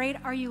 Great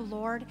Are You,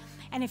 Lord.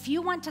 And if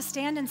you want to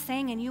stand and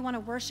sing and you want to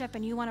worship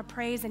and you want to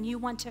praise and you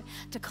want to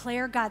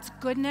declare God's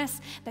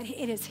goodness, that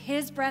it is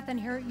his breath in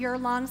your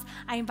lungs,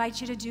 I invite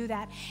you to do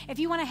that. If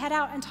you want to head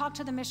out and talk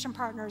to the mission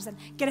partners and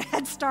get a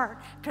head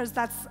start, because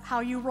that's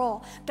how you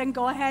roll, then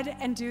go ahead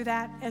and do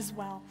that as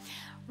well.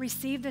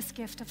 Receive this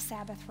gift of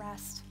Sabbath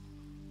rest.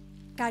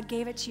 God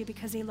gave it to you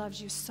because he loves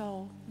you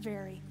so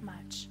very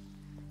much.